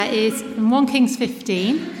Is from 1 Kings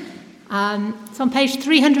 15. It's on page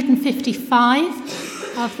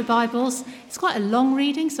 355 of the Bibles. It's quite a long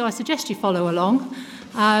reading, so I suggest you follow along.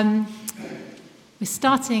 We're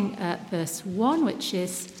starting at verse 1, which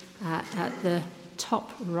is at the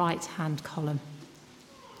top right-hand column.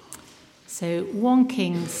 So 1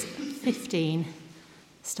 Kings 15,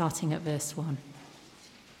 starting at verse 1.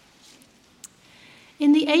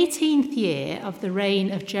 In the 18th year of the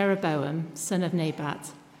reign of Jeroboam, son of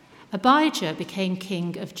Nebat, Abijah became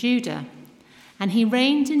king of Judah, and he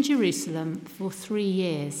reigned in Jerusalem for 3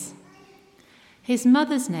 years. His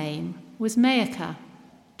mother's name was Maacah,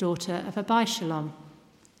 daughter of Abishalom.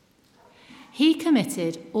 He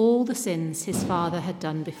committed all the sins his father had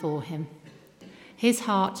done before him. His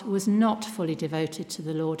heart was not fully devoted to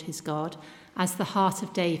the Lord his God, as the heart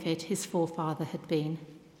of David his forefather had been.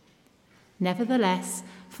 Nevertheless,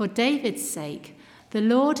 for David's sake, the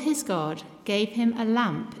Lord his God gave him a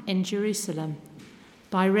lamp in Jerusalem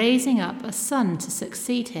by raising up a son to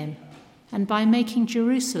succeed him and by making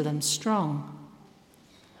Jerusalem strong.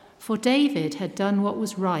 For David had done what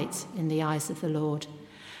was right in the eyes of the Lord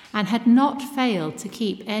and had not failed to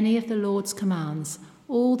keep any of the Lord's commands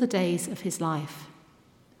all the days of his life,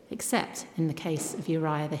 except in the case of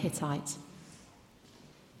Uriah the Hittite.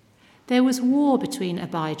 There was war between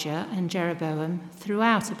Abijah and Jeroboam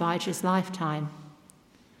throughout Abijah's lifetime.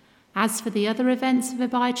 As for the other events of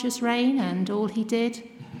Abijah's reign and all he did,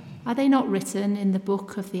 are they not written in the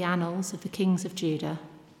book of the annals of the kings of Judah?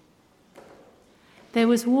 There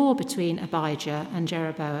was war between Abijah and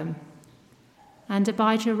Jeroboam, and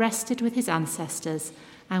Abijah rested with his ancestors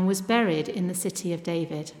and was buried in the city of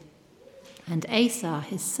David. And Asa,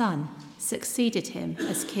 his son, succeeded him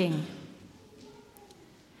as king.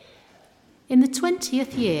 In the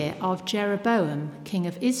 20th year of Jeroboam, king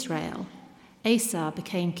of Israel, Asa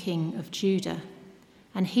became king of Judah,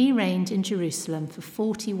 and he reigned in Jerusalem for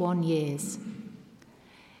 41 years.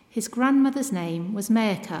 His grandmother's name was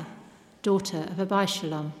Maacah, daughter of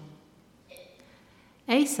Abishalom.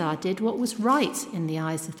 Asa did what was right in the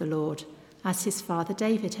eyes of the Lord, as his father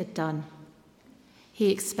David had done.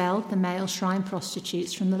 He expelled the male shrine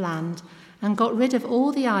prostitutes from the land and got rid of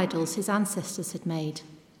all the idols his ancestors had made.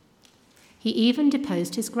 He even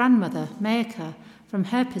deposed his grandmother, Maacah, from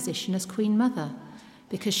her position as queen mother,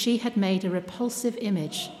 because she had made a repulsive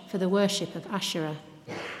image for the worship of Asherah.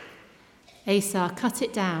 Asa cut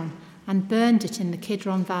it down and burned it in the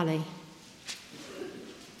Kidron Valley.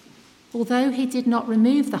 Although he did not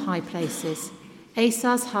remove the high places,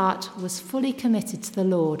 Asa's heart was fully committed to the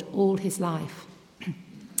Lord all his life.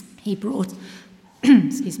 He brought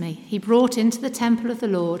into the temple of the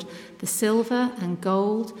Lord the silver and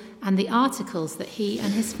gold and the articles that he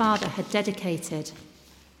and his father had dedicated.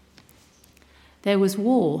 There was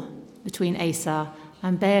war between Asa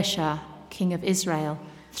and Baasha, king of Israel,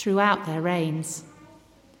 throughout their reigns.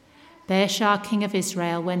 Baasha, king of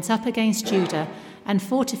Israel, went up against Judah and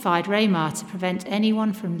fortified Ramah to prevent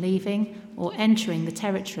anyone from leaving or entering the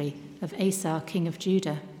territory of Asa, king of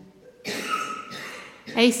Judah.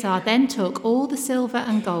 Asa then took all the silver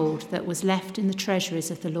and gold that was left in the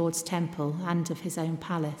treasuries of the Lord's temple and of his own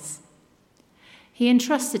palace. He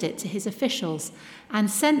entrusted it to his officials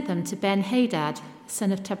and sent them to Ben-Hadad,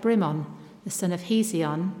 son of Tabrimon, the son of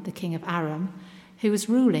Hezion, the king of Aram, who was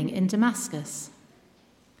ruling in Damascus.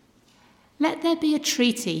 "Let there be a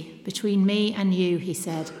treaty between me and you," he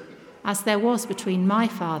said, "as there was between my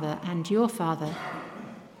father and your father.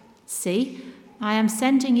 See, I am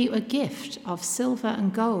sending you a gift of silver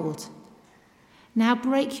and gold. Now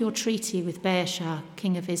break your treaty with Baasha,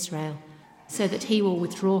 king of Israel, so that he will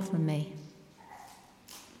withdraw from me."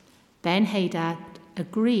 Ben-Hadad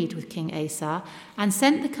agreed with King Asa and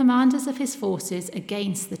sent the commanders of his forces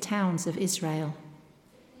against the towns of Israel.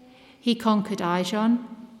 He conquered Ijon,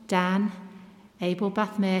 Dan,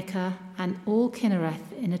 Abel-Bath-Maacah, and all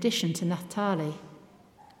Kinnereth in addition to Naphtali.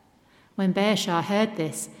 When Baasha heard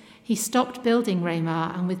this, he stopped building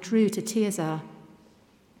Ramah and withdrew to Tirzah.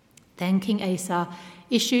 Then King Asa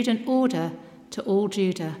issued an order to all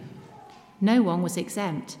Judah. No one was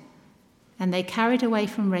exempt, and they carried away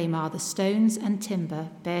from Ramah the stones and timber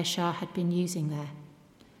Baasha had been using there.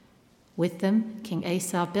 With them, King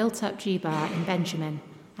Asa built up Geba in Benjamin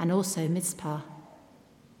and also Mizpah.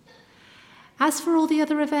 As for all the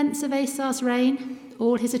other events of Asa's reign,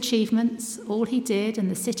 all his achievements, all he did and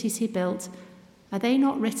the cities he built, are they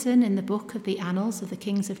not written in the book of the annals of the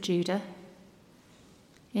kings of Judah?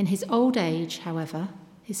 In his old age, however,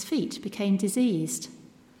 his feet became diseased.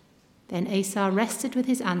 Then Asa rested with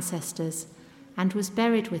his ancestors and was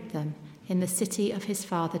buried with them in the city of his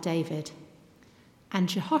father David. And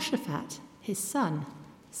Jehoshaphat, his son,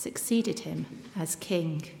 succeeded him as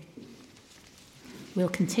king. We'll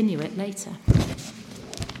continue it later.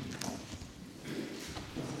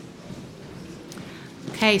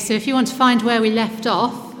 Okay, so if you want to find where we left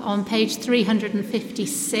off, on page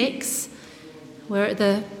 356, we're at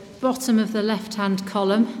the bottom of the left-hand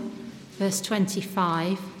column, verse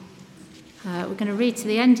 25. We're going to read to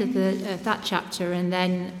the end of that chapter and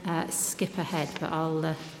then skip ahead, but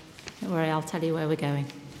don't worry, I'll tell you where we're going.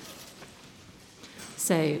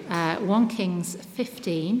 So, 1 Kings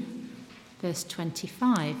 15, verse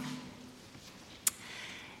 25.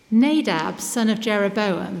 Nadab, son of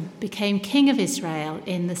Jeroboam, became king of Israel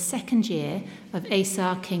in the 2nd year of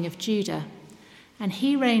Asa, king of Judah, and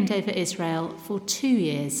he reigned over Israel for 2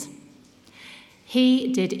 years.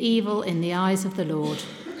 He did evil in the eyes of the Lord,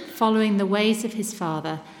 following the ways of his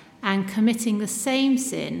father and committing the same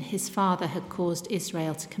sin his father had caused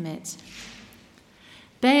Israel to commit.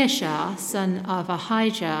 Baasha, son of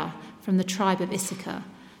Ahijah from the tribe of Issachar,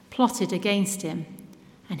 plotted against him,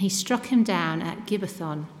 and he struck him down at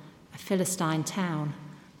Gibbethon, a Philistine town,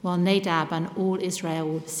 while Nadab and all Israel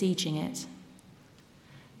were besieging it.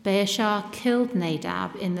 Baasha killed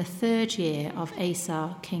Nadab in the 3rd year of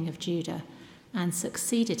Asa, king of Judah, and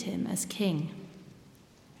succeeded him as king.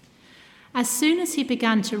 As soon as he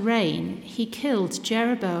began to reign, he killed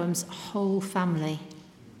Jeroboam's whole family.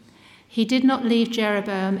 He did not leave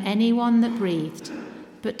Jeroboam anyone that breathed,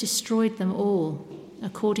 but destroyed them all,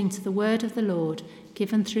 according to the word of the Lord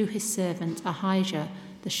given through his servant Ahijah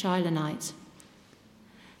the Shilonite.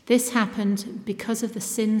 This happened because of the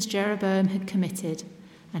sins Jeroboam had committed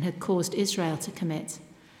and had caused Israel to commit,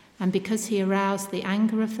 and because he aroused the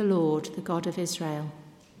anger of the Lord, the God of Israel.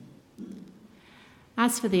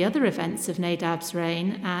 As for the other events of Nadab's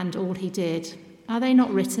reign and all he did, are they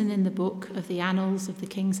not written in the book of the annals of the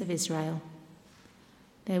kings of Israel?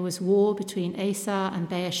 There was war between Asa and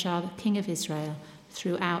Baasha, the king of Israel,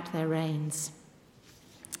 throughout their reigns.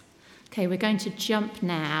 Okay, we're going to jump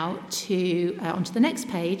now onto the next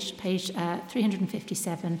page, page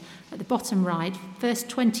 357, at the bottom right, verse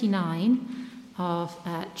 29 of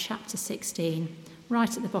chapter 16,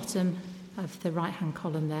 right at the bottom of the right-hand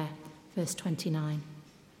column there, verse 29.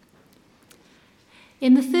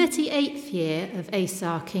 In the 38th year of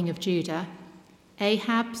Asa, king of Judah,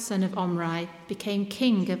 Ahab, son of Omri, became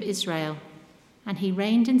king of Israel, and he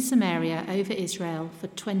reigned in Samaria over Israel for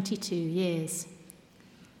 22 years.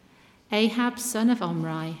 Ahab, son of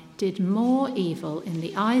Omri, did more evil in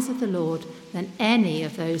the eyes of the Lord than any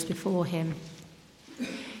of those before him.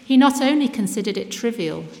 He not only considered it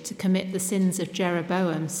trivial to commit the sins of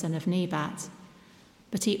Jeroboam, son of Nebat,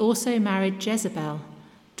 but he also married Jezebel,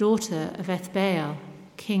 daughter of Ethbaal,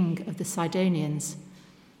 king of the Sidonians,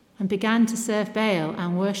 and began to serve Baal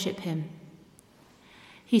and worship him.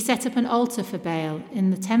 He set up an altar for Baal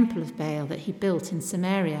in the temple of Baal that he built in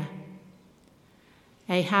Samaria.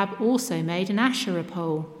 Ahab also made an Asherah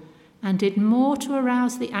pole and did more to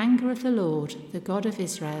arouse the anger of the Lord, the God of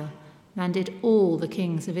Israel, than did all the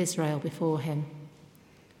kings of Israel before him.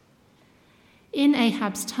 In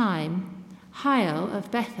Ahab's time, Hiel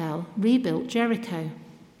of Bethel rebuilt Jericho.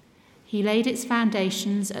 He laid its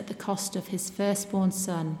foundations at the cost of his firstborn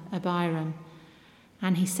son, Abiram,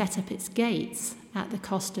 and he set up its gates at the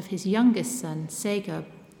cost of his youngest son, Segub,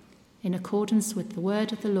 in accordance with the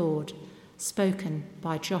word of the Lord, spoken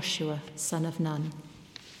by Joshua, son of Nun.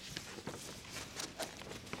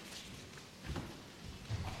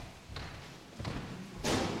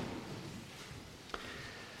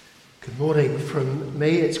 Good morning from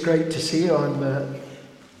me. It's great to see you. I'm the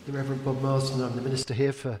Reverend Bob Marsden. I'm the minister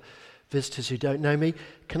here for visitors who don't know me.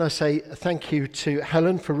 Can I say thank you to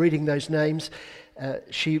Helen for reading those names?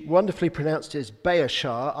 She wonderfully pronounced it as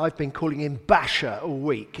Baasha. I've been calling him Basha all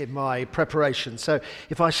week in my preparation. So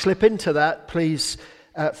if I slip into that, please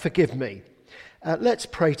forgive me. Let's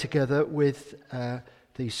pray together with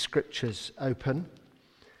these scriptures open.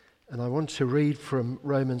 And I want to read from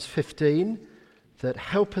Romans 15 that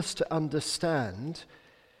help us to understand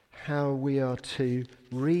how we are to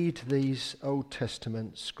read these Old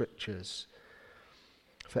Testament scriptures.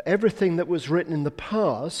 For everything that was written in the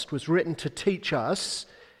past was written to teach us,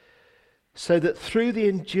 so that through the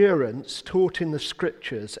endurance taught in the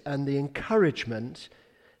scriptures and the encouragement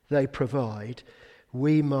they provide,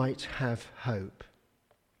 we might have hope.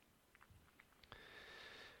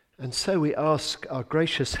 And so we ask our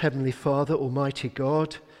gracious Heavenly Father, Almighty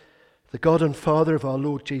God, the God and Father of our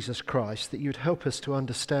Lord Jesus Christ, that you'd help us to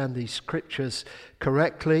understand these scriptures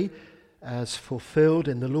correctly as fulfilled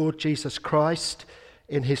in the Lord Jesus Christ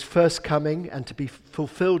in his first coming, and to be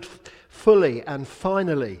fulfilled fully and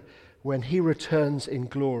finally when he returns in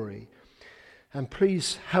glory. And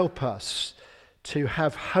please help us to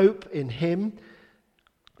have hope in him,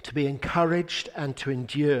 to be encouraged and to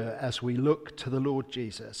endure as we look to the Lord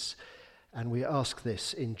Jesus. And we ask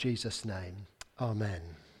this in Jesus' name. Amen.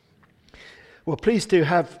 Well, please do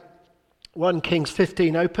have 1 Kings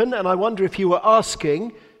 15 open. And I wonder if you were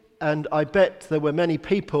asking, and I bet there were many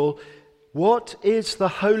people, what is the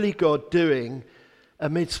Holy God doing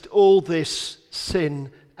amidst all this sin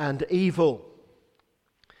and evil?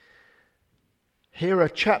 Here are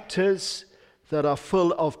chapters that are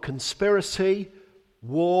full of conspiracy,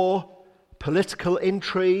 war, political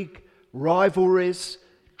intrigue, rivalries,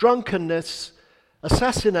 drunkenness,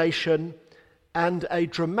 assassination, and a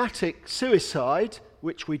dramatic suicide,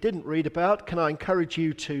 which we didn't read about. Can I encourage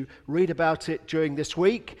you to read about it during this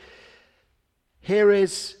week? Here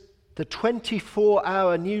is the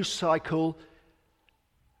 24-hour news cycle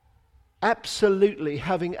absolutely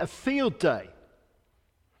having a field day.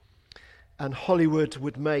 And Hollywood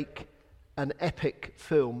would make an epic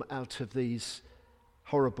film out of these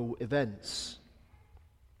horrible events.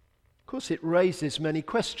 Of course, it raises many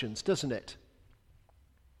questions, doesn't it?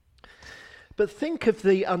 But think of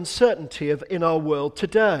the uncertainty in our world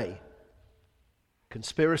today.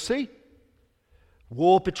 Conspiracy,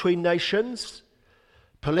 war between nations,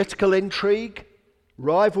 political intrigue,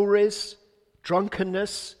 rivalries,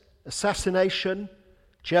 drunkenness, assassination,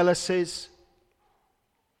 jealousies.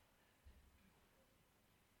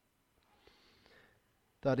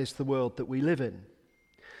 That is the world that we live in.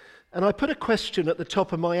 And I put a question at the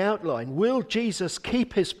top of my outline. Will Jesus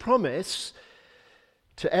keep his promise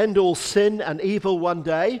to end all sin and evil one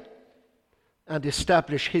day and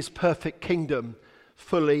establish his perfect kingdom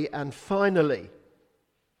fully and finally?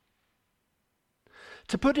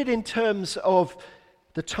 To put it in terms of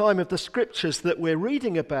the time of the scriptures that we're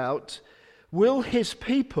reading about, will his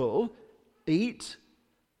people eat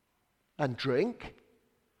and drink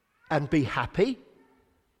and be happy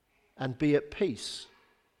and be at peace?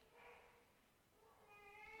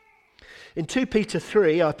 In 2 Peter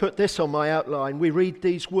 3, I put this on my outline, we read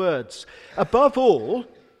these words. Above all,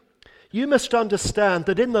 you must understand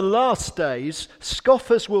that in the last days,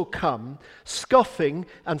 scoffers will come, scoffing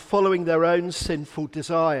and following their own sinful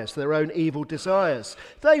desires, their own evil desires.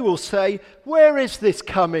 They will say, where is this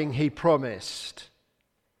coming he promised?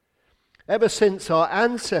 Ever since our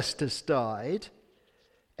ancestors died,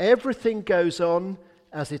 everything goes on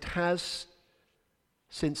as it has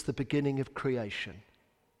since the beginning of creation.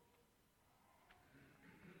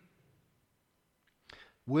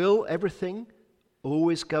 Will everything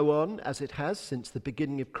always go on as it has since the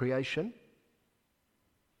beginning of creation?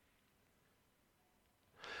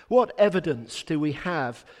 What evidence do we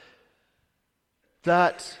have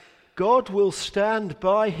that God will stand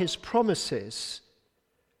by his promises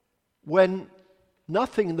when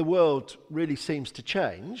nothing in the world really seems to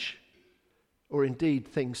change, or indeed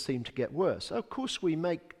things seem to get worse? Of course, we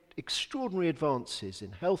make extraordinary advances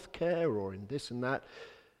in healthcare or in this and that.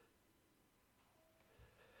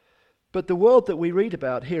 But the world that we read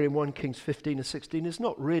about here in 1 Kings 15 and 16 is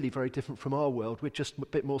not really very different from our world. We're just a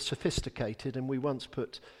bit more sophisticated, and we once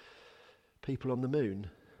put people on the moon.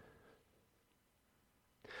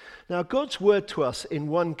 Now, God's word to us in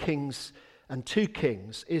 1 Kings and 2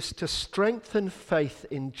 Kings is to strengthen faith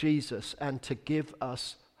in Jesus and to give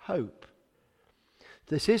us hope.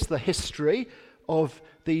 This is the history of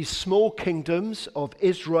these small kingdoms of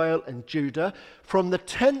Israel and Judah from the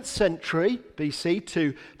 10th century BC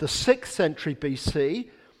to the 6th century BC.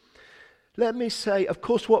 Let me say, of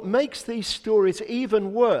course, what makes these stories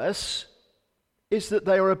even worse is that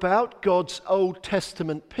they are about God's Old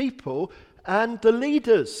Testament people and the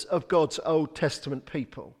leaders of God's Old Testament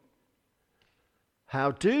people.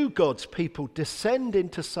 How do God's people descend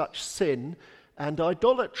into such sin and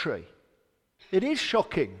idolatry? It is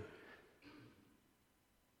shocking.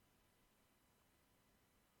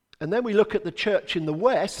 And then we look at the church in the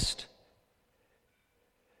West,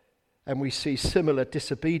 and we see similar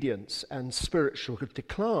disobedience and spiritual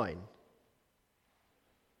decline.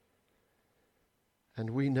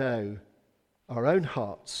 And we know our own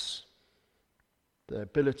hearts, the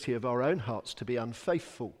ability of our own hearts to be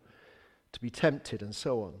unfaithful, to be tempted, and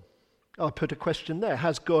so on. I put a question there.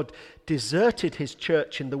 Has God deserted his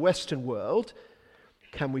church in the Western world?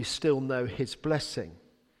 Can we still know his blessing?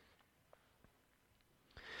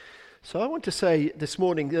 So I want to say this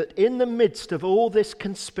morning that in the midst of all this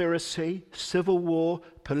conspiracy, civil war,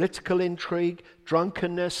 political intrigue,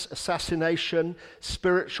 drunkenness, assassination,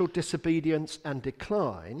 spiritual disobedience and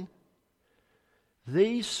decline,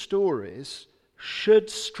 these stories should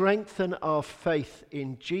strengthen our faith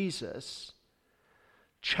in Jesus,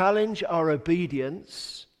 challenge our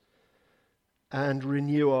obedience, and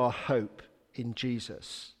renew our hope in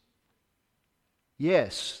Jesus.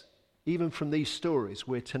 Yes, even from these stories,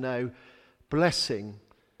 we're to know blessing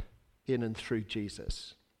in and through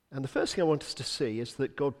Jesus. And the first thing I want us to see is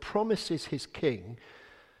that God promises his king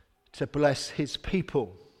to bless his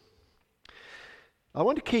people. I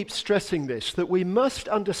want to keep stressing this, that we must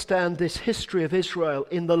understand this history of Israel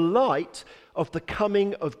in the light of the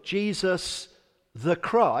coming of Jesus the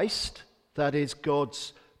Christ, that is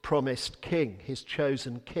God's promised king, his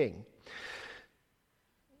chosen king.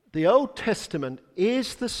 The Old Testament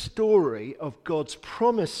is the story of God's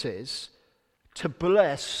promises to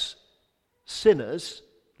bless sinners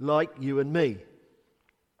like you and me.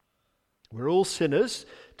 We're all sinners,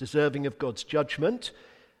 deserving of God's judgment.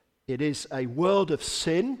 It is a world of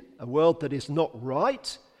sin, a world that is not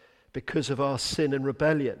right because of our sin and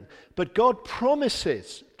rebellion. But God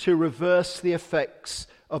promises to reverse the effects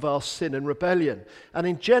of our sin and rebellion. And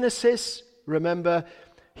in Genesis, remember,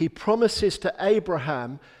 he promises to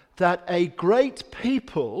Abraham that a great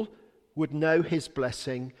people would know his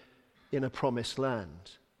blessing in a promised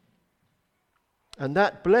land. And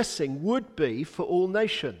that blessing would be for all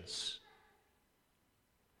nations.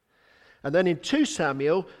 And then in 2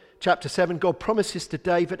 Samuel chapter 7, God promises to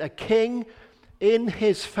David a king in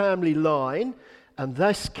his family line, and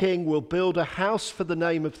this king will build a house for the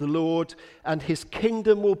name of the Lord, and his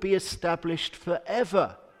kingdom will be established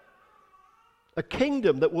forever. A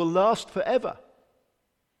kingdom that will last forever.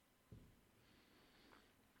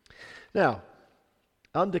 Now,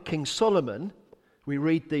 under King Solomon, we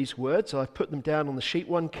read these words. I've put them down on the sheet,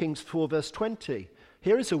 1 Kings 4 verse 20.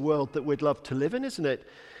 Here is a world that we'd love to live in, isn't it?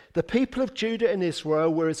 The people of Judah and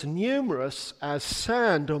Israel were as numerous as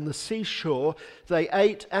sand on the seashore. They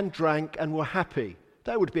ate and drank and were happy.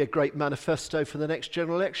 That would be a great manifesto for the next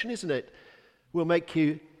general election, isn't it?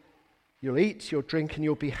 You'll eat, you'll drink, and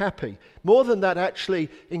you'll be happy. More than that, actually,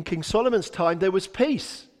 in King Solomon's time, there was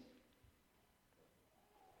peace.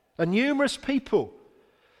 A numerous people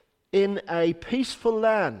in a peaceful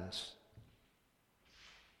land.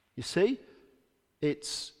 You see,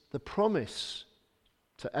 it's the promise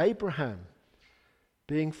to Abraham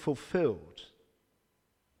being fulfilled.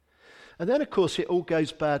 And then, of course, it all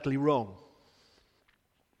goes badly wrong.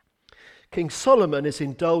 King Solomon is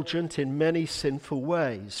indulgent in many sinful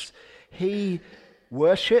ways. He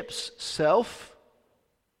worships self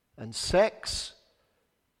and sex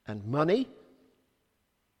and money.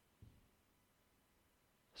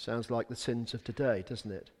 Sounds like the sins of today,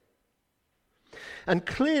 doesn't it? And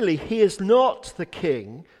clearly, he is not the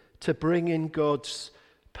king to bring in God's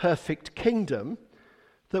perfect kingdom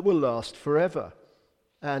that will last forever.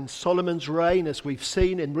 And Solomon's reign, as we've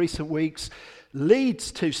seen in recent weeks,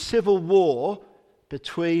 leads to civil war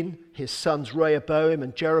between his sons Rehoboam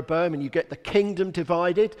and Jeroboam, and you get the kingdom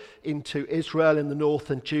divided into Israel in the north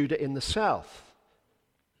and Judah in the south.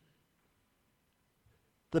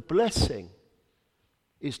 The blessing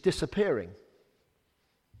is disappearing.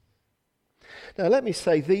 Now let me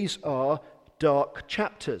say, these are dark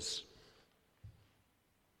chapters.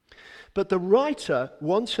 But the writer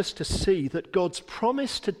wants us to see that God's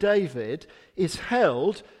promise to David is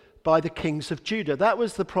held by the kings of Judah. That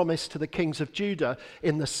was the promise to the kings of Judah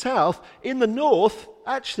in the south. In the north,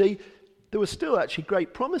 actually, there were still actually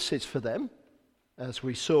great promises for them, as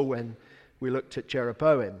we saw when we looked at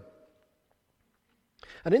Jeroboam.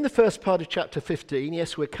 And in the first part of chapter 15,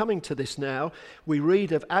 yes, we're coming to this now, we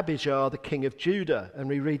read of Abijah, the king of Judah, and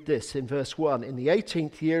we read this in verse 1. In the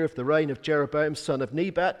 18th year of the reign of Jeroboam, son of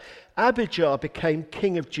Nebat, Abijah became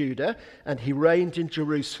king of Judah, and he reigned in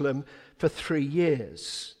Jerusalem for 3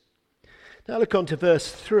 years. Now look on to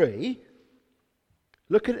verse 3.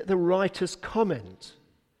 Look at the writer's comment.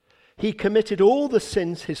 He committed all the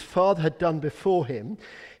sins his father had done before him.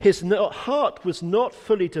 His heart was not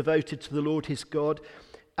fully devoted to the Lord his God,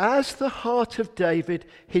 as the heart of David,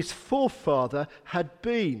 his forefather, had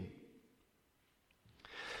been.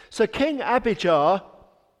 So King Abijah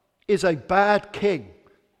is a bad king.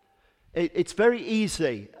 It's very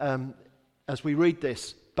easy, as we read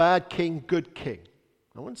this, bad king, good king.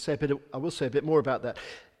 I will say a bit more about that.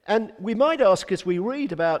 And we might ask, as we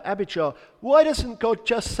read about Abijah, why doesn't God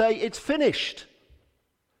just say it's finished?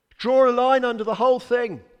 Draw a line under the whole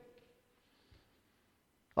thing.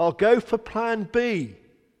 I'll go for plan B.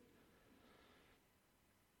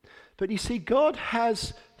 But you see, God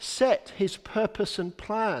has set his purpose and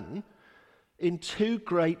plan in 2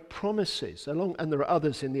 great promises, and there are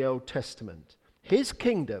others in the Old Testament. His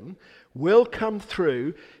kingdom will come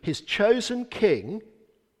through his chosen king,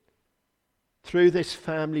 through this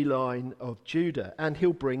family line of Judah, and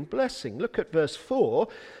he'll bring blessing. Look at verse 4.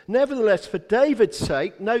 Nevertheless, for David's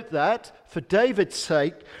sake, note that, for David's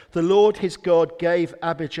sake, the Lord his God gave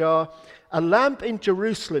Abijah a lamp in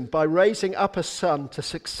Jerusalem by raising up a son to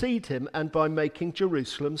succeed him and by making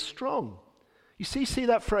Jerusalem strong. You see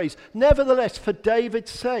that phrase, nevertheless, for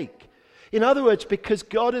David's sake. In other words, because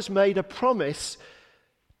God has made a promise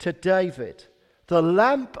to David. The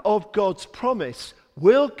lamp of God's promise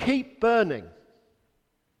will keep burning.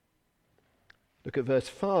 Look at verse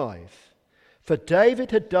 5. For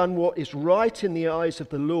David had done what is right in the eyes of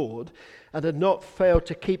the Lord and had not failed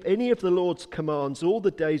to keep any of the Lord's commands all the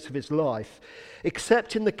days of his life,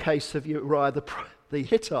 except in the case of Uriah the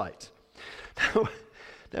Hittite.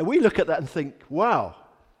 Now we look at that and think, wow,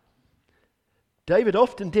 David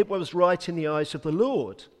often did what was right in the eyes of the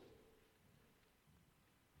Lord.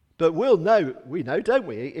 But we know, don't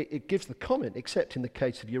we? It gives the comment, except in the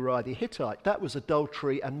case of Uriah the Hittite. That was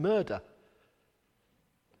adultery and murder.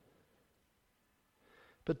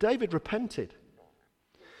 But David repented.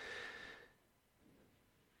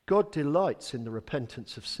 God delights in the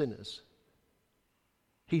repentance of sinners.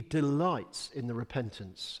 He delights in the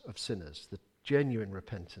repentance of sinners, the genuine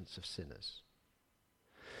repentance of sinners.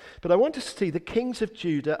 But I want to see the kings of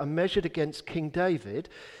Judah are measured against King David.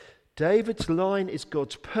 David's line is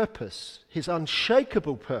God's purpose, his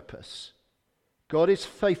unshakable purpose. God is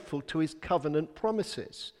faithful to his covenant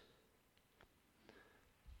promises.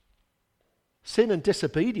 Sin and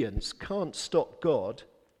disobedience can't stop God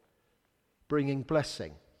bringing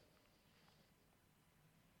blessing.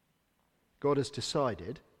 God has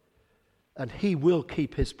decided, and he will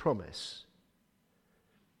keep his promise.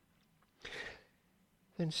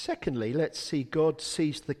 Then secondly, let's see God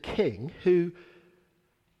sees the king who,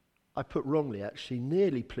 I put wrongly actually,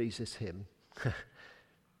 nearly pleases him.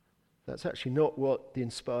 That's actually not what the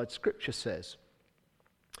inspired scripture says.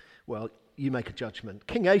 Well, you make a judgment.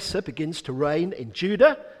 King Asa begins to reign in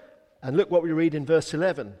Judah, and look what we read in verse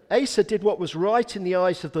 11. Asa did what was right in the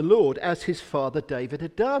eyes of the Lord, as his father David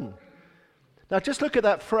had done. Now just look at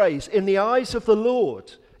that phrase, in the eyes of the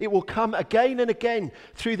Lord. It will come again and again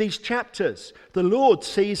through these chapters. The Lord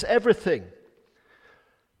sees everything.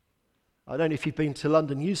 I don't know if you've been to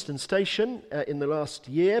London Euston Station in the last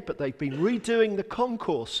year, but they've been redoing the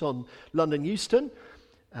concourse on London Euston.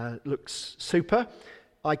 Looks super.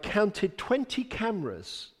 I counted 20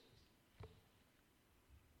 cameras.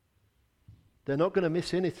 They're not going to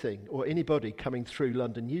miss anything or anybody coming through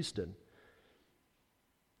London Euston.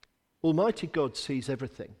 Almighty God sees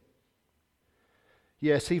everything.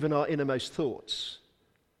 Yes, even our innermost thoughts.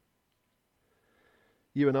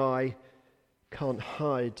 You and I can't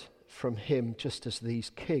hide from him, just as these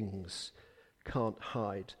kings can't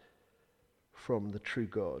hide from the true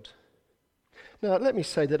God. Now, let me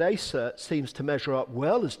say that Asa seems to measure up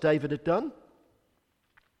well, as David had done.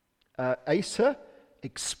 Asa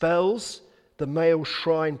expels the male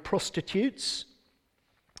shrine prostitutes.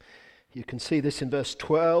 You can see this in verse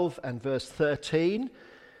 12 and verse 13.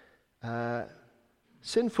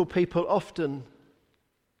 Sinful people often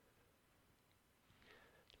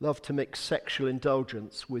love to mix sexual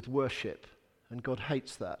indulgence with worship, and God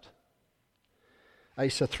hates that.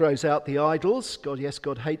 Asa throws out the idols. God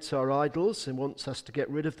hates our idols and wants us to get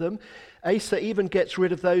rid of them. Asa even gets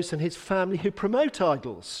rid of those in his family who promote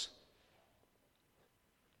idols.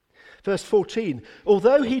 Verse 14,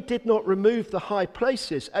 although he did not remove the high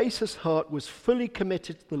places, Asa's heart was fully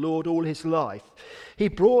committed to the Lord all his life. He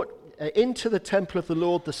brought into the temple of the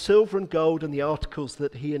Lord the silver and gold and the articles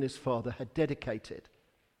that he and his father had dedicated.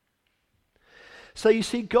 So you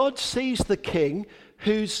see, God sees the king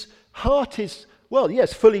whose heart is,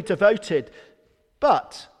 fully devoted,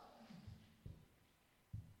 but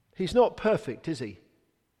he's not perfect, is he?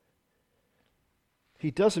 He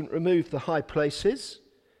doesn't remove the high places.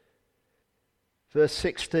 Verse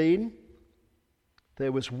 16,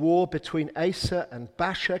 there was war between Asa and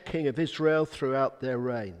Baasha, king of Israel, throughout their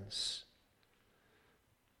reigns.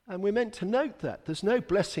 And we're meant to note that. There's no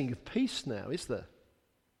blessing of peace now, is there?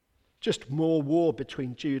 Just more war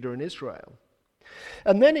between Judah and Israel.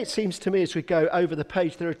 And then it seems to me as we go over the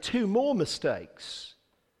page, there are two more mistakes.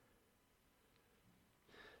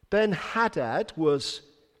 Ben-Hadad was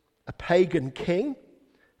a pagan king,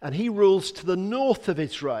 and he rules to the north of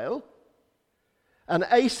Israel. And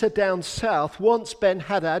Asa down south wants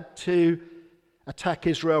Ben-Hadad to attack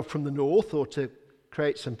Israel from the north or to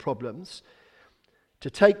create some problems, to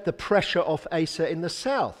take the pressure off Asa in the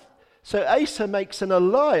south. So Asa makes an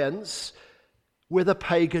alliance with a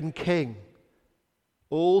pagan king.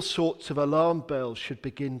 All sorts of alarm bells should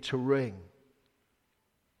begin to ring.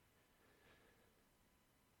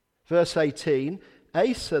 Verse 18,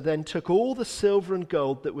 Asa then took all the silver and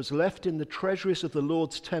gold that was left in the treasuries of the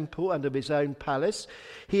Lord's temple and of his own palace.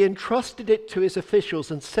 He entrusted it to his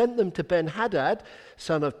officials and sent them to Ben-Hadad,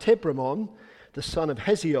 son of Tibramon, the son of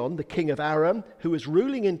Hezion, the king of Aram, who was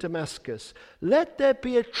ruling in Damascus. Let there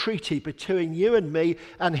be a treaty between you and me,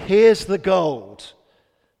 and here's the gold.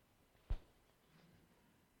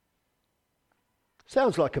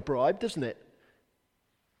 Sounds like a bribe, doesn't it?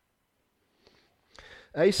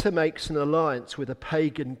 Asa makes an alliance with a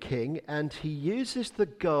pagan king, and he uses the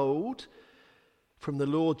gold from the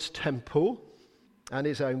Lord's temple and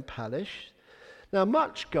his own palace. Now,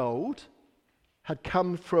 much gold had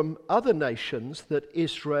come from other nations that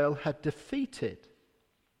Israel had defeated.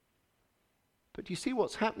 But you see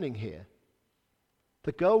what's happening here?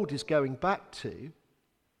 The gold is going back to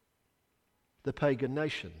the pagan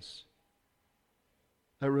nations.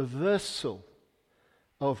 A reversal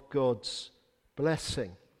of God's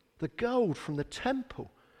blessing. The gold from the temple,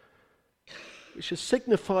 which has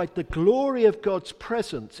signified the glory of God's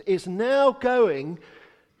presence, is now going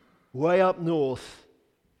way up north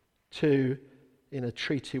to in a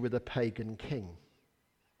treaty with a pagan king.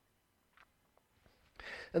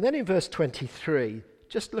 And then in verse 23,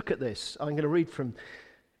 just look at this. I'm going to read from,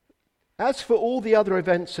 as for all the other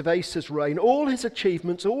events of Asa's reign, all his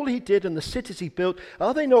achievements, all he did and the cities he built,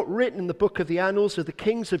 are they not written in the book of the annals of the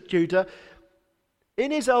kings of Judah?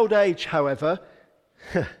 In his old age, however,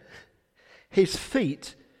 his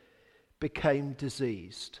feet became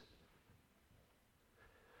diseased.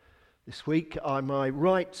 This week,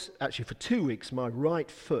 actually for 2 weeks, my right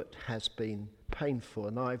foot has been painful,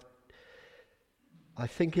 and I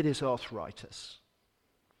think it is arthritis.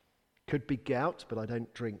 Could be gout, but I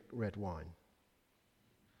don't drink red wine.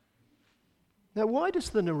 Now, why does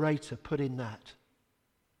the narrator put in that?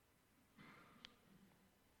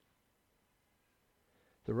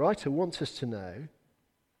 The writer wants us to know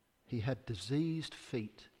he had diseased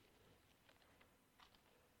feet.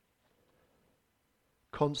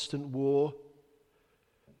 Constant war,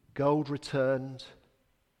 gold returned,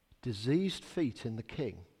 diseased feet in the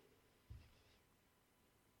king.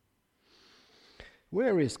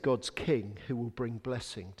 Where is God's king who will bring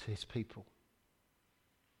blessing to his people?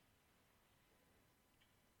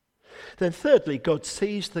 Then thirdly, God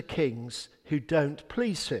sees the kings who don't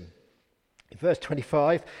please him. In verse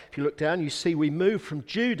 25, if you look down, you see we move from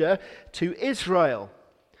Judah to Israel.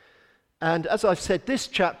 And as I've said, this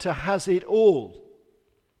chapter has it all.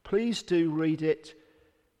 Please do read it.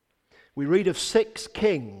 We read of 6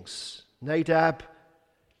 kings: Nadab,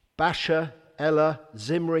 Baasha, Elah,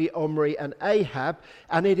 Zimri, Omri, and Ahab.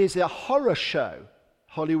 And it is a horror show.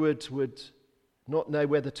 Hollywood would not know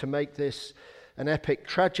whether to make this an epic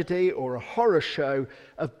tragedy or a horror show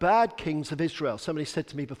of bad kings of Israel. Somebody said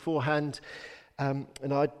to me beforehand,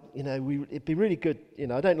 it'd be really good,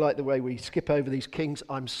 I don't like the way we skip over these kings.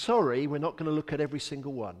 I'm sorry, we're not going to look at every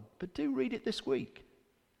single one, but do read it this week.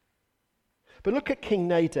 But look at King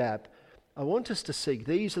Nadab. I want us to see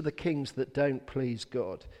these are the kings that don't please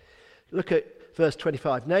God. Look at verse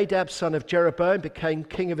 25. Nadab, son of Jeroboam, became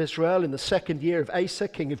king of Israel in the 2nd year of Asa,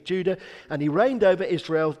 king of Judah, and he reigned over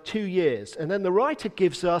Israel 2 years. And then the writer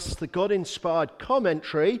gives us the God-inspired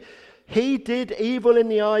commentary. He did evil in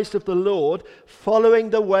the eyes of the Lord, following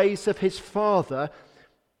the ways of his father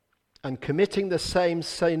and committing the same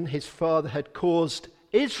sin his father had caused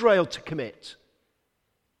Israel to commit.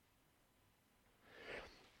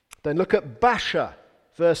 Then look at Baasha.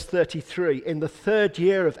 Verse 33, in the 3rd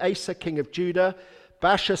year of Asa, king of Judah,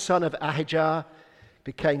 Baasha, son of Ahijah,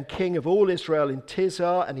 became king of all Israel in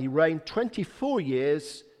Tirzah, and he reigned 24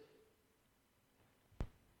 years.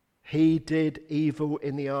 He did evil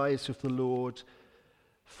in the eyes of the Lord,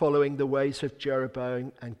 following the ways of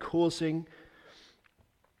Jeroboam and committing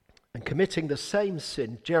the same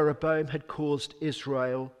sin Jeroboam had caused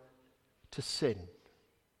Israel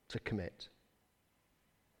to commit.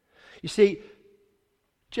 You see,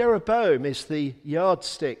 Jeroboam is the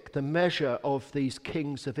yardstick, the measure of these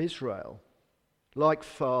kings of Israel, like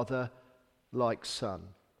father, like son.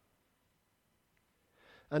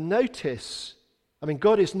 And notice,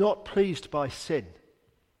 God is not pleased by sin.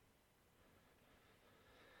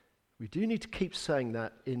 We do need to keep saying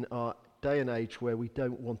that in our day and age where we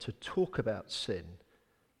don't want to talk about sin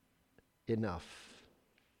enough.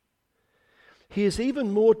 He is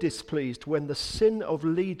even more displeased when the sin of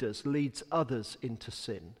leaders leads others into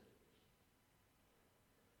sin.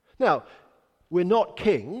 Now, we're not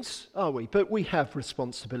kings, are we? But we have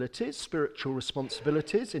responsibilities, spiritual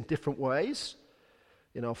responsibilities in different ways,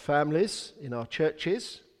 in our families, in our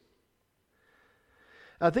churches.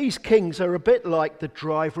 These kings are a bit like the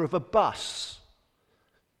driver of a bus.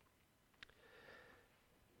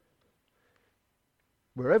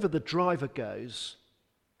 Wherever the driver goes,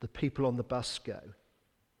 the people on the bus go.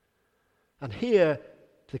 And here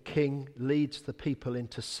the king leads the people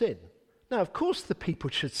into sin. Now, of course, the people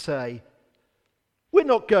should say, we're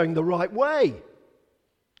not going the right way.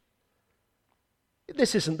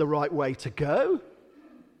 This isn't the right way to go.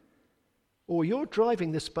 Or you're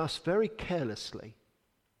driving this bus very carelessly.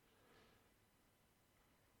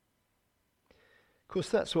 Of course,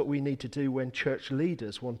 that's what we need to do when church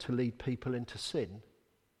leaders want to lead people into sin.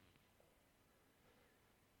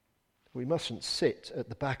 We mustn't sit at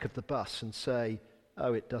the back of the bus and say,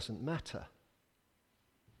 oh, it doesn't matter.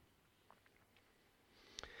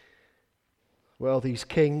 Well, these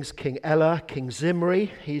kings, King Elah, King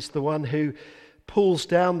Zimri, he's the one who pulls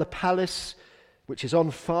down the palace which is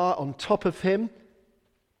on fire on top of him,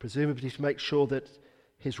 presumably to make sure that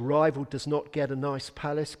his rival does not get a nice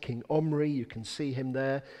palace. King Omri, you can see him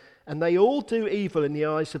there. And they all do evil in the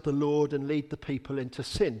eyes of the Lord and lead the people into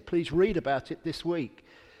sin. Please read about it this week.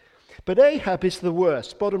 But Ahab is the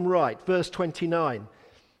worst. Bottom right, verse 29.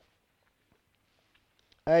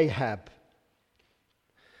 Ahab,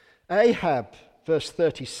 verse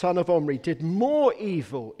 30, son of Omri, did more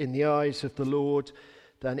evil in the eyes of the Lord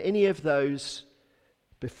than any of those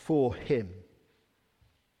before him.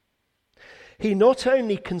 He not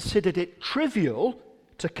only considered it trivial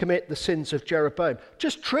to commit the sins of Jeroboam,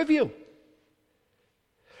 just trivial,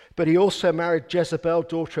 but he also married Jezebel,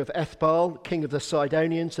 daughter of Ethbaal, king of the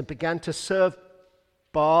Sidonians, and began to serve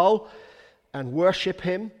Baal and worship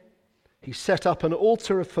him. He set up an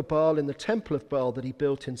altar for Baal in the temple of Baal that he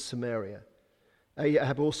built in Samaria.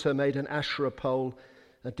 Ahab also made an Asherah pole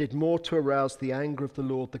and did more to arouse the anger of the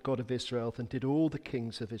Lord, the God of Israel, than did all the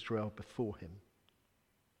kings of Israel before him.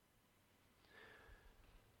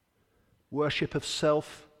 Worship of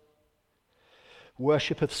self,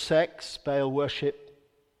 worship of sex. Baal worship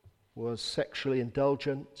was sexually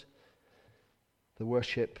indulgent. The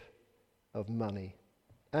worship of money.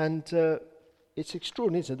 And it's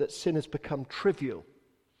extraordinary, isn't it, that sin has become trivial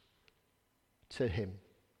to him.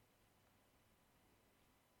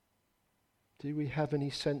 Do we have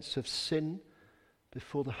any sense of sin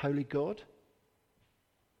before the holy God?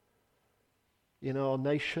 In our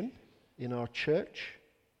nation, in our church?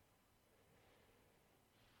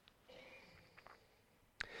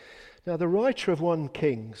 Now, the writer of 1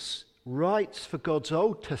 Kings writes for God's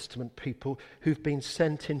Old Testament people who've been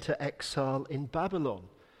sent into exile in Babylon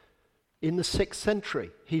in the 6th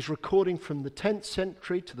century. He's recording from the 10th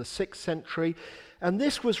century to the 6th century, and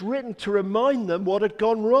this was written to remind them what had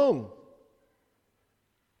gone wrong,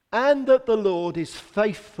 and that the Lord is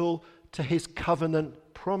faithful to his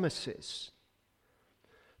covenant promises,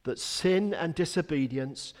 that sin and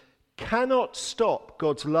disobedience cannot stop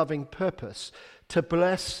God's loving purpose to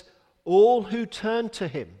bless all who turn to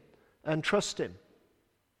him and trust him.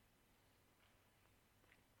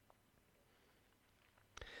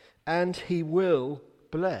 And he will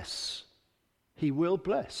bless. He will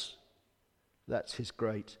bless. That's his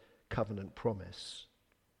great covenant promise.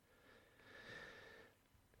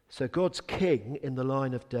 So God's king in the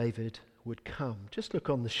line of David would come. Just look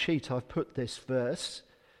on the sheet, I've put this verse.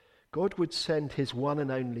 God would send his one and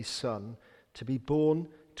only son to be born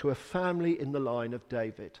to a family in the line of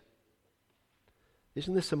David.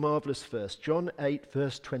 Isn't this a marvelous verse? John 8,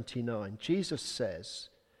 verse 29. Jesus says,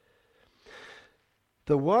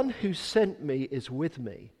 "The one who sent me is with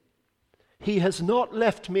me. He has not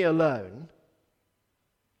left me alone,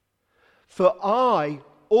 for I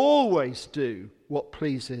always do what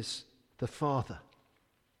pleases the Father."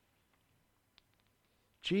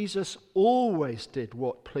 Jesus always did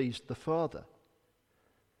what pleased the Father.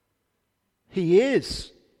 He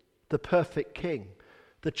is the perfect king,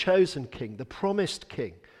 the chosen king, the promised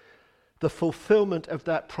king, the fulfillment of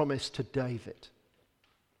that promise to David.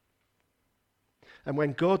 And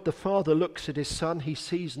when God the Father looks at his Son, he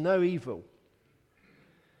sees no evil,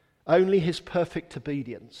 only his perfect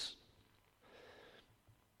obedience.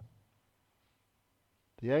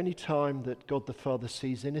 The only time that God the Father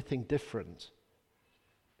sees anything different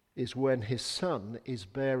is when his Son is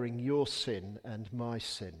bearing your sin and my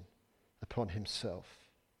sin upon himself.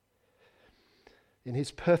 In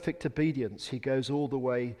his perfect obedience, he goes all the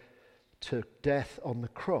way to death on the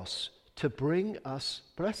cross to bring us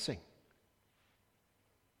blessing.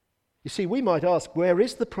 You see, we might ask, where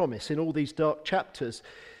is the promise in all these dark chapters?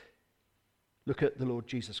 Look at the Lord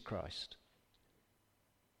Jesus Christ.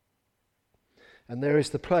 And there is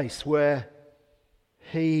the place where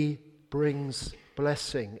he brings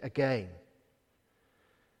blessing again.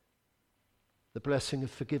 The blessing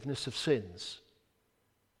of forgiveness of sins,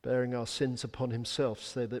 bearing our sins upon himself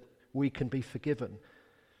so that we can be forgiven.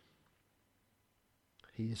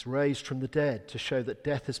 He is raised from the dead to show that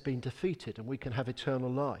death has been defeated and we can have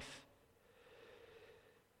eternal life.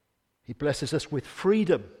 He blesses us with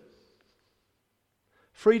freedom.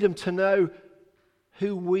 Freedom to know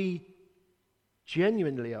who we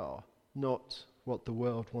genuinely are, not what the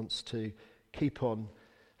world wants to keep on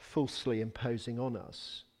falsely imposing on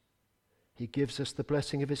us. He gives us the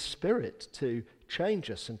blessing of his Spirit to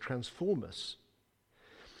change us and transform us.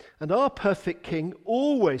 And our perfect King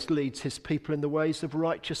always leads his people in the ways of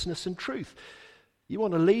righteousness and truth. You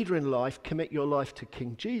want a leader in life, commit your life to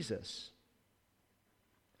King Jesus.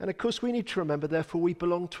 And of course we need to remember, therefore, we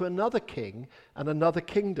belong to another king and another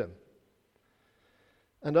kingdom.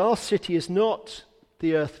 And our city is not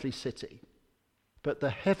the earthly city, but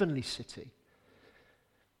the heavenly city.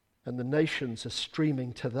 And the nations are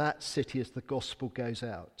streaming to that city as the gospel goes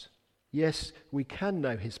out. Yes, we can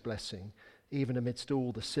know his blessing, even amidst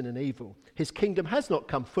all the sin and evil. His kingdom has not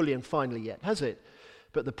come fully and finally yet, has it?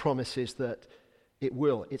 But the promise is that it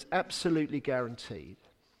will. It's absolutely guaranteed.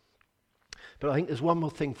 But I think there's one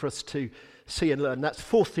more thing for us to see and learn. That's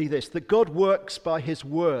fourthly this, that God works by his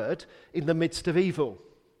word in the midst of evil.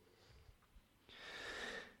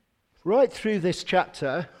 Right through this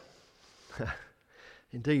chapter,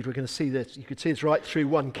 indeed we're going to see this, you could see this right through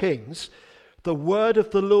 1 Kings, the word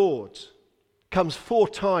of the Lord comes 4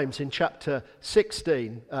 times in chapter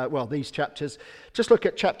 16, these chapters. Just look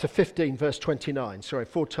at chapter 15, verse 29,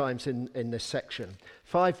 4 times in this section.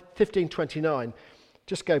 15:29.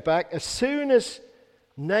 Just go back. As soon as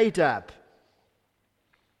Nadab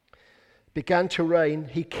began to reign,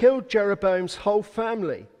 he killed Jeroboam's whole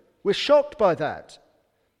family. We're shocked by that.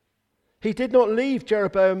 He did not leave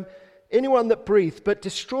Jeroboam anyone that breathed, but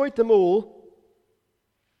destroyed them all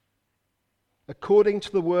according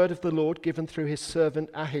to the word of the Lord given through his servant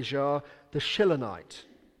Ahijah the Shilonite.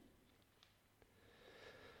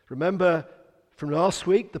 Remember from last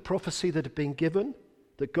week the prophecy that had been given,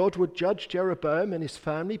 that God would judge Jeroboam and his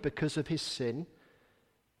family because of his sin.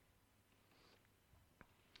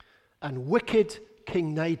 And wicked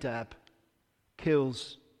King Nadab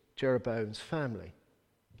kills Jeroboam's family,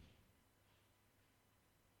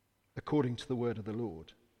 according to the word of the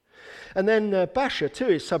Lord. And then Baasha too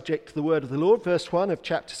is subject to the word of the Lord. Verse 1 of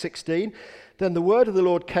chapter 16. Then the word of the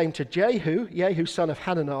Lord came to Jehu son of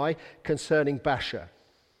Hanani, concerning Baasha.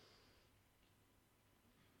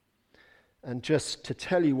 And just to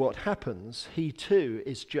tell you what happens, he too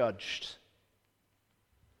is judged.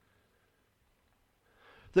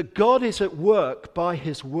 That God is at work by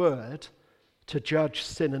his word to judge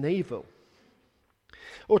sin and evil.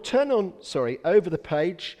 Or over the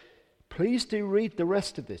page. Please do read the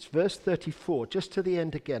rest of this. Verse 34, just to the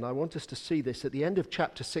end again. I want us to see this at the end of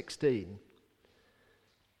chapter 16.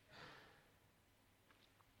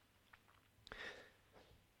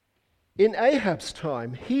 In Ahab's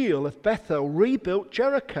time, Hiel of Bethel rebuilt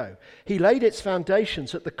Jericho. He laid its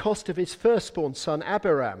foundations at the cost of his firstborn son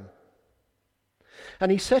Abiram.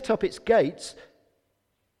 And he set up its gates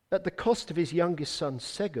at the cost of his youngest son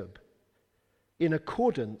Segub, in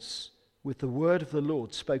accordance with the word of the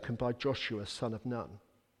Lord spoken by Joshua, son of Nun.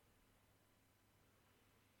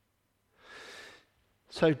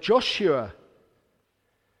 So Joshua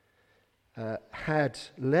had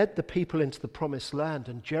led the people into the promised land,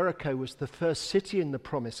 and Jericho was the first city in the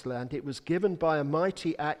promised land. It was given by a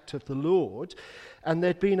mighty act of the Lord, and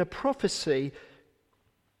there'd been a prophecy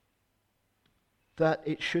that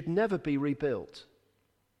it should never be rebuilt.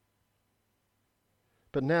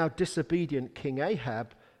 But now disobedient King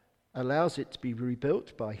Ahab allows it to be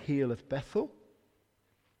rebuilt by Hiel of Bethel.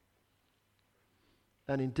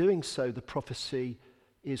 And in doing so, the prophecy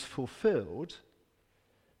is fulfilled.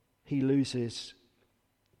 He loses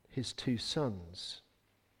his 2 sons.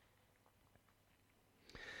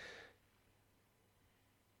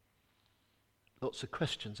 Lots of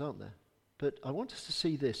questions, aren't there? But I want us to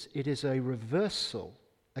see this. It is a reversal,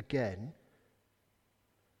 again,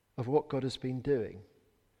 of what God has been doing.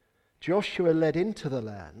 Joshua led into the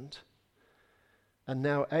land, and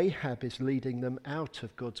now Ahab is leading them out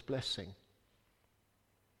of God's blessing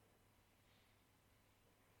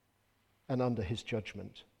and under his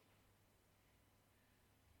judgment.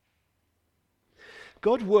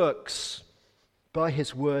 God works by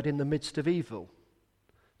his word in the midst of evil,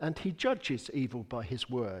 and he judges evil by his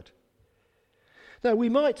word. Now, we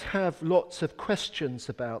might have lots of questions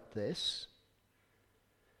about this,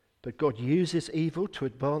 but God uses evil to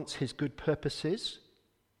advance his good purposes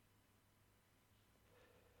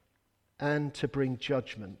and to bring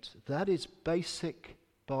judgment. That is basic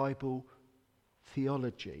Bible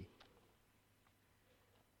theology.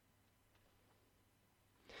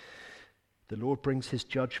 The Lord brings his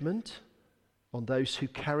judgment, on those who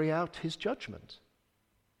carry out his judgment.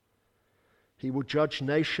 He will judge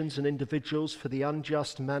nations and individuals for the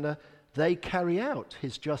unjust manner they carry out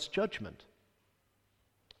his just judgment.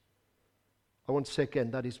 I want to say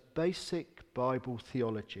again, that is basic Bible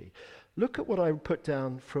theology. Look at what I put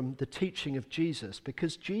down from the teaching of Jesus,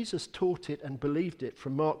 because Jesus taught it and believed it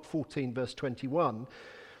from Mark 14, verse 21,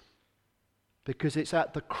 because it's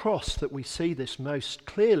at the cross that we see this most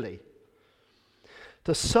clearly.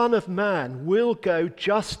 The Son of Man will go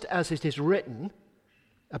just as it is written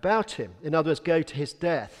about him. In other words, go to his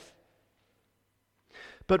death.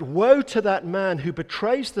 But woe to that man who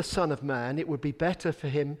betrays the Son of Man. It would be better for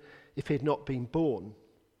him if he had not been born.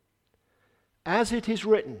 As it is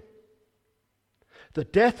written, the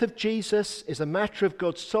death of Jesus is a matter of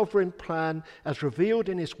God's sovereign plan as revealed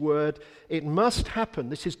in his word. It must happen.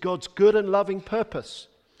 This is God's good and loving purpose.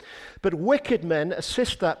 But wicked men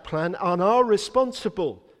assist that plan and are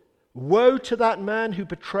responsible. Woe to that man who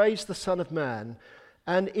betrays the Son of Man.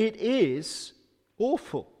 And it is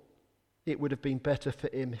awful. It would have been better for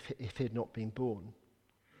him if he had not been born.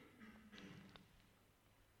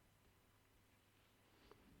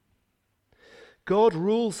 God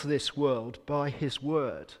rules this world by his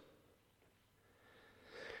word.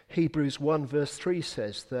 Hebrews 1 verse 3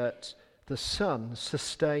 says that the Son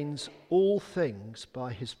sustains all things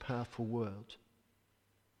by his powerful word.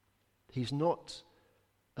 He's not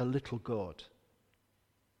a little God.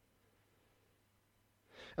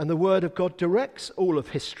 And the word of God directs all of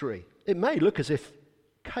history. It may look as if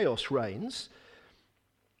chaos reigns,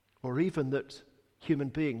 or even that human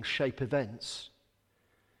beings shape events.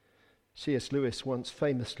 C.S. Lewis once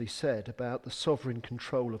famously said about the sovereign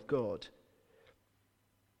control of God,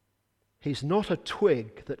 he's not a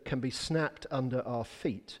twig that can be snapped under our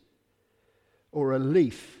feet, or a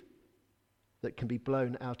leaf that can be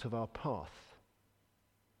blown out of our path.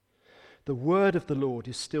 The word of the Lord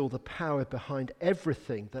is still the power behind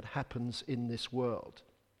everything that happens in this world.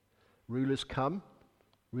 Rulers come,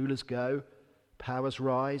 rulers go, powers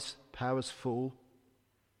rise, powers fall.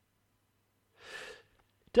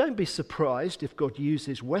 Don't be surprised if God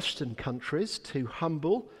uses Western countries to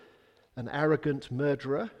humble an arrogant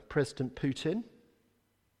murderer, President Putin.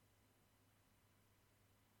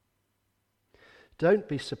 Don't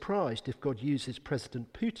be surprised if God uses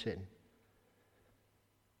President Putin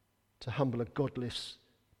to humble a godless,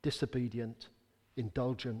 disobedient,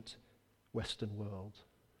 indulgent Western world.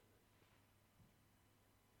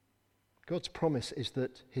 God's promise is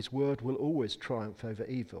that his word will always triumph over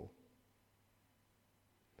evil.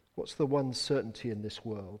 What's the one certainty in this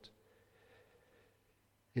world?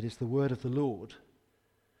 It is the word of the Lord,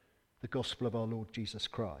 the gospel of our Lord Jesus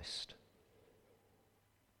Christ.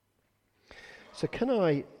 So can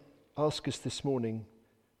I ask us this morning,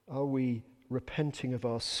 are we repenting of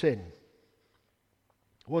our sin?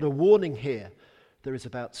 What a warning here there is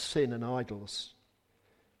about sin and idols.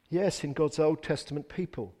 Yes, in God's Old Testament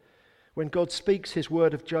people, when God speaks his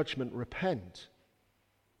word of judgment, repent.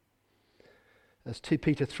 As 2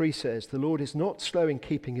 Peter 3 says, the Lord is not slow in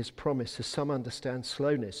keeping his promise, as some understand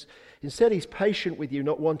slowness. Instead, he's patient with you,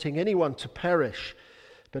 not wanting anyone to perish,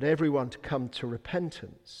 but everyone to come to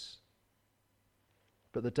repentance.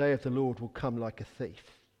 But the day of the Lord will come like a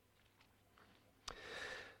thief.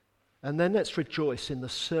 And then let's rejoice in the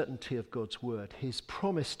certainty of God's word, his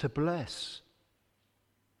promise to bless.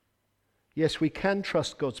 Yes, we can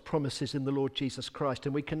trust God's promises in the Lord Jesus Christ,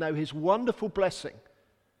 and we can know his wonderful blessing.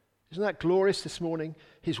 Isn't that glorious this morning?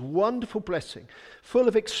 His wonderful blessing, full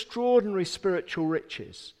of extraordinary spiritual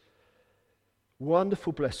riches.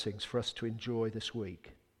 Wonderful blessings for us to enjoy this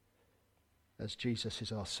week as Jesus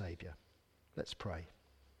is our Saviour. Let's pray.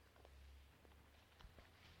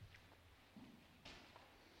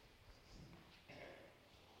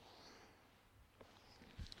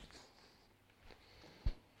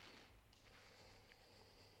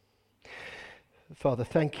 Father,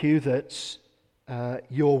 thank you that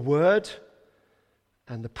your word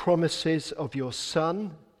and the promises of your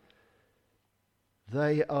Son,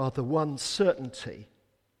 they are the one certainty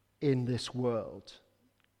in this world.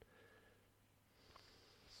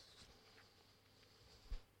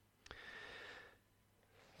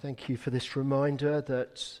 Thank you for this reminder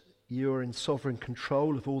that you are in sovereign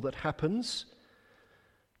control of all that happens,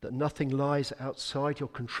 that nothing lies outside your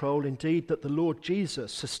control. Indeed, that the Lord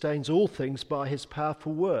Jesus sustains all things by his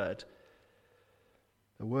powerful word.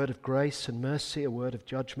 A word of grace and mercy, a word of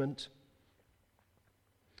judgment.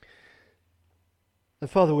 And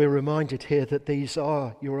Father, we're reminded here that these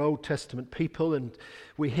are your Old Testament people, and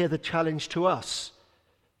we hear the challenge to us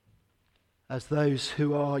as those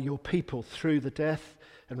who are your people through the death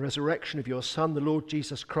and resurrection of your Son, the Lord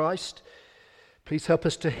Jesus Christ. Please help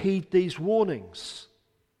us to heed these warnings.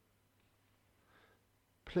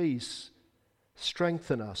 Please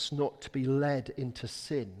strengthen us not to be led into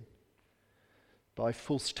sin by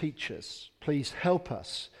false teachers. Please help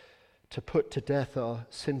us to put to death our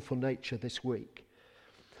sinful nature this week.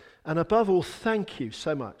 And above all, thank you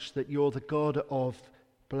so much that you're the God of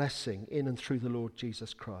blessing in and through the Lord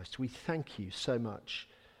Jesus Christ. We thank you so much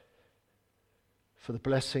for the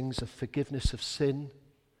blessings of forgiveness of sin,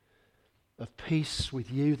 of peace with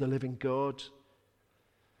you, the living God,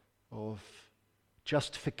 of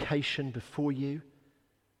justification before you,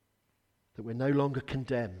 that we're no longer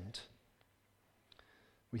condemned.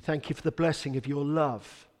 We thank you for the blessing of your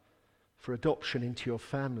love for adoption into your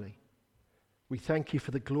family. We thank you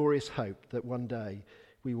for the glorious hope that one day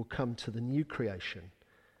we will come to the new creation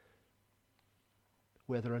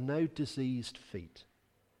where there are no diseased feet.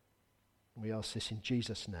 We ask this in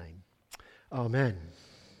Jesus' name. Amen.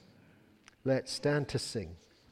 Let's stand to sing.